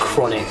is a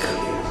chronic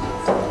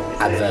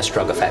adverse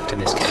drug effect in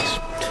this case.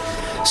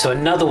 So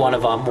another one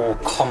of our more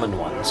common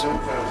ones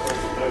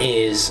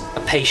is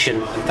a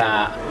patient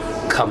that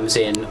comes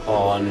in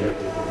on,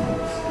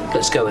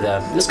 let's go with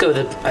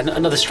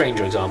another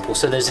stranger example.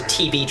 So there's a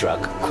TB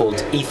drug called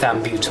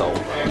ethambutol.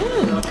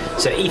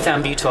 So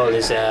ethambutol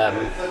is a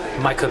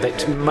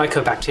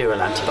mycobacterial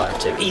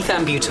antibiotic.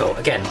 Ethambutol,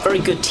 again, very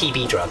good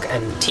TB drug.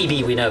 And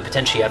TB, we know,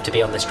 potentially you have to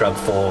be on this drug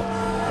for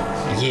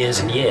years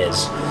and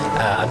years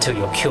until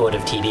you're cured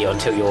of TB, or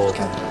until you're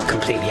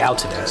completely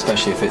out of it.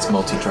 Especially if it's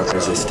multi-drug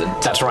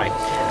resistant. That's right.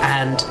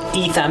 And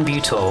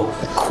ethambutol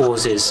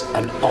causes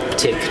an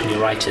optic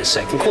neuritis,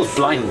 so it can cause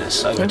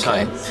blindness over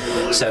time.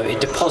 So it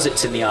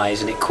deposits in the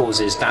eyes and it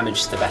causes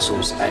damage to the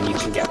vessels, and you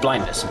can get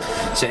blindness.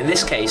 So in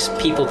this case,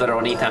 people that are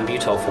on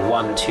ethambutol for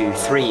 1, 2,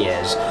 3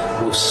 years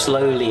will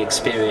slowly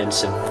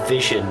experience a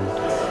vision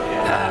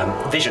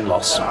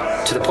loss,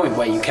 to the point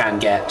where you can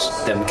get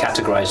them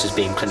categorized as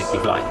being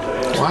clinically blind.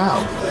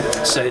 Wow.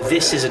 So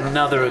this is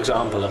another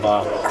example of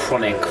our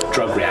chronic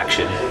drug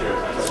reaction,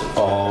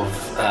 of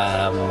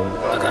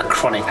a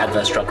chronic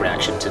adverse drug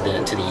reaction to the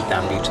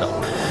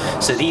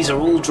ethambutol. So these are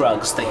all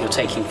drugs that you're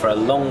taking for a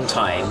long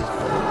time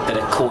that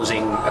are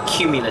causing a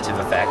cumulative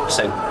effect.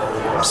 So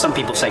some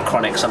people say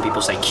chronic, some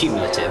people say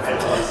cumulative,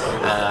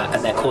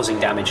 and they're causing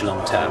damage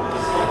long term.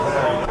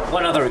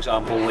 One other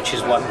example, which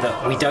is one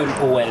that we don't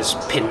always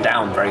pin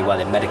down very well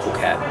in medical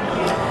care,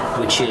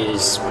 which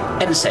is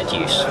NSAID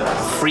use,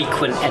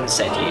 frequent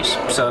NSAID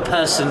use. So a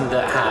person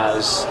that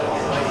has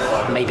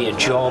maybe a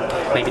job,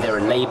 maybe they're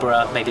a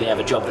labourer, maybe they have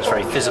a job that's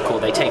very physical,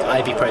 they take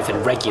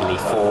ibuprofen regularly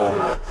for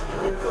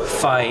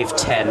 5,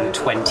 10,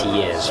 20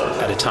 years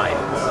at a time.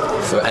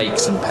 For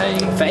aches and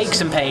pains. For aches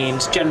and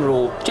pains,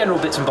 general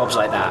bits and bobs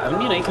like that.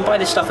 And you can buy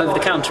this stuff over the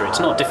counter, it's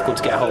not difficult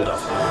to get hold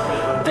of.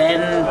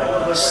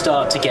 Then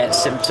start to get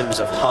symptoms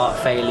of heart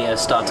failure,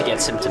 start to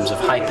get symptoms of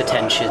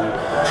hypertension,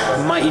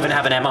 might even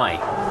have an MI.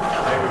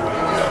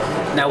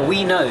 Now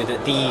we know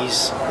that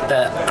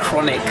the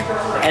chronic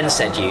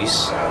NSAID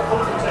use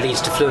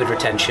leads to fluid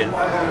retention,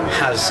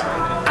 has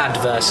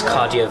adverse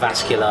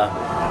cardiovascular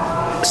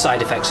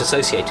side effects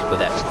associated with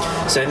it.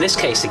 So in this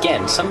case,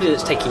 again, somebody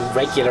that's taking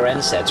regular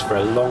NSAIDs for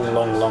a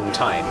long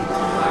time,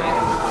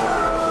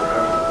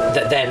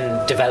 that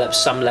then develops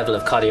some level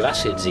of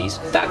cardiovascular disease,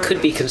 that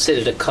could be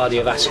considered a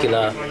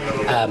cardiovascular,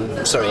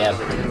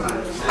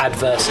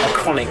 a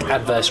chronic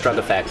adverse drug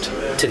effect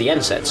to the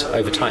NSAIDs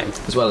over time,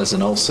 as well as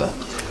an ulcer.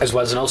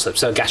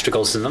 So gastric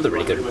ulcer is another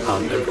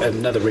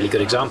really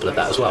good example of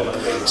that as well.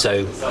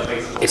 So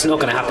it's not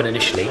going to happen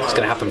initially; it's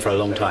going to happen for a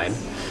long time,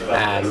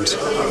 and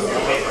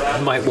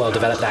might well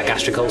develop that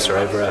gastric ulcer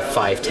over a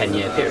 5-10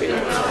 year period.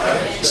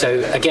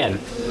 So again,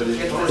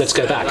 let's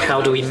go back.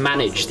 How do we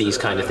manage these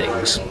kind of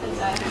things?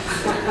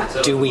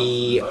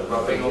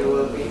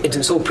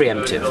 It's all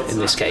preemptive in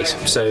this case.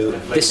 So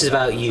this is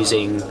about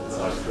using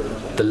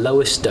the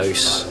lowest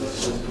dose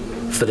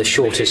for the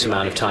shortest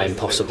amount of time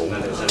possible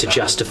to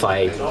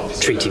justify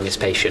treating this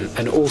patient,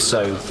 and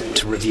also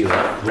to review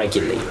it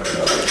regularly.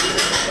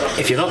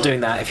 If you're not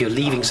doing that, if you're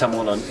leaving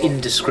someone on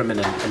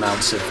indiscriminate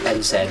amounts of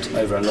NSAID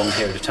over a long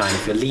period of time,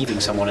 if you're leaving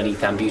someone on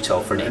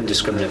ethambutol for an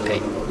indiscriminate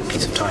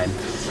piece of time,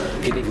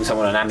 if you're leaving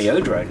someone on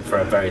amiodarone for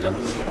a very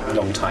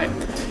long time,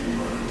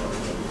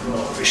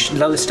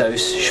 lowest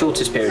dose,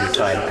 shortest period of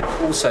time, and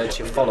also to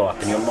your follow-up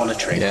and your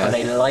monitoring. Are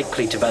they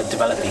likely to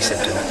develop these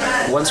symptoms?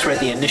 Once we're at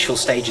the initial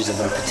stages of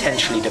them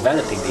potentially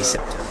developing these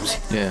symptoms,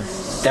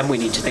 then we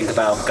need to think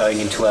about going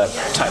into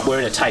we're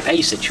in a type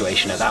A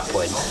situation at that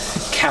point.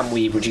 Can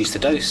we reduce the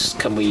dose?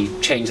 Can we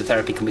change the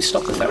therapy? Can we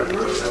stop the therapy?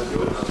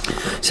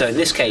 So in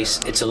this case,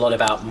 it's a lot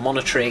about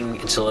monitoring,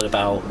 it's a lot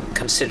about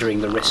considering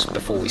the risk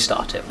before we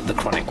start it, the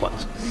chronic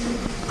ones.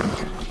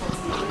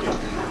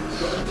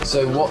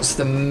 So what's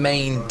the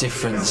main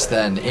difference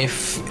then?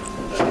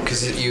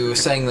 Because you were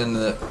saying then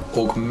that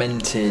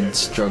augmented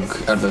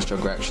adverse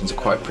drug reactions are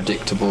quite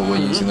predictable, we're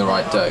using the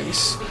right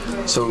dose.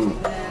 So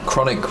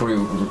chronic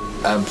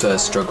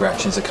adverse drug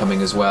reactions are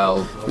coming as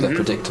well, they're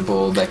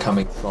predictable, they're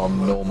coming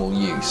from normal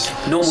use.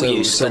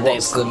 So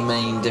what's the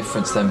main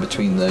difference then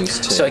between those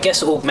two? So I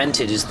guess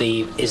augmented is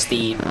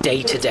the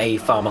day-to-day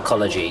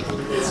pharmacology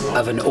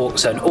of an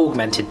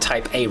augmented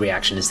type A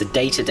reaction is the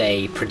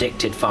day-to-day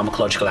predicted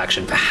pharmacological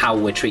action for how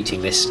we're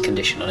treating this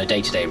condition on a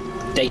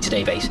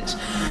day-to-day basis.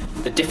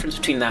 The difference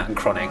between that and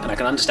chronic, and I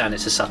can understand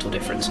it's a subtle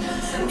difference,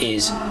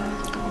 is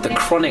the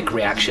chronic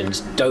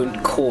reactions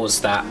don't cause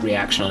that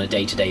reaction on a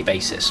day-to-day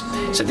basis.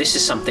 So this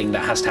is something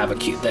that has to have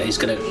that is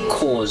going to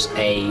cause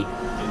a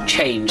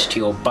change to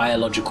your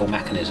biological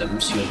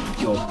mechanisms,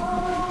 your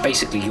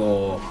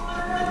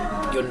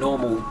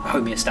normal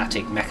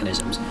homeostatic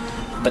mechanisms,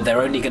 but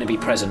they're only going to be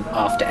present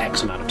after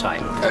X amount of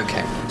time.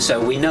 Okay.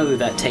 So we know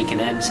that taking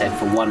NSAID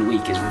for 1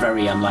 week is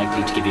very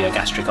unlikely to give you a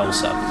gastric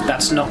ulcer.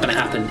 That's not going to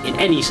happen in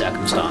any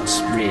circumstance,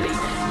 really.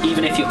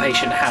 Even if your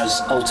patient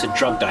has altered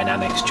drug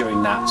dynamics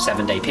during that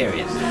 7-day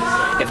period,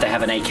 if they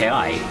have an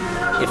AKI,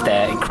 if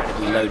they're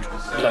incredibly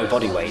low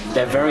body weight,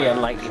 they're very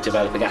unlikely to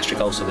develop a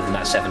gastric ulcer within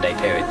that 7-day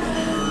period.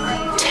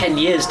 10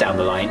 years down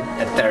the line,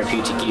 at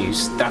therapeutic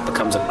use, that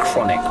becomes a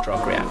chronic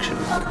drug reaction.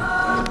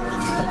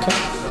 Okay.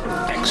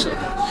 Excellent.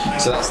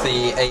 So that's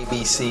the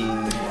ABC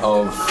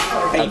of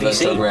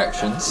adverse drug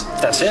reactions.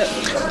 That's it.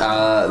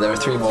 There are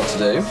 3 more to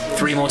do.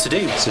 3 more to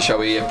do. So shall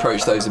we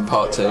approach those in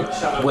part 2?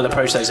 We'll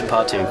approach those in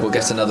part 2. We'll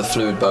get another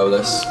fluid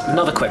bolus.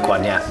 Another quick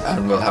one, yeah.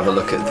 And we'll have a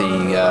look at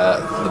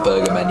the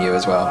burger menu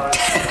as well.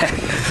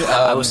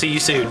 I will see you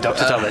soon,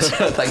 Dr. Thomas.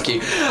 Thank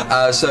you.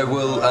 So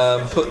we'll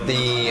put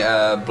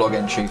the blog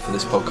entry for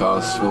this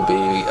podcast will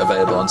be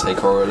available on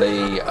Take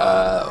Orally.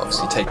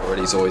 Obviously, Take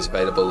Orally is always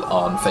available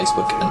on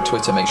Facebook and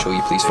Twitter. Make sure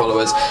you please follow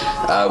us.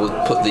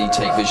 We'll put the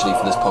Take Visually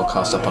for this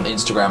podcast up on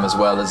Instagram as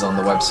well as on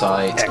the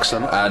website.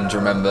 Excellent. And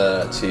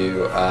remember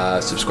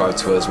to subscribe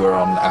to us. We're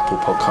on Apple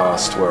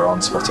Podcast, we're on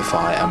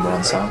Spotify, and we're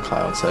on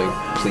SoundCloud. So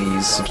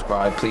please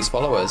subscribe, please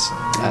follow us.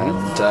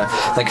 And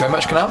thank you very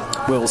much,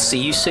 Kunal. We'll see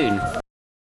you soon.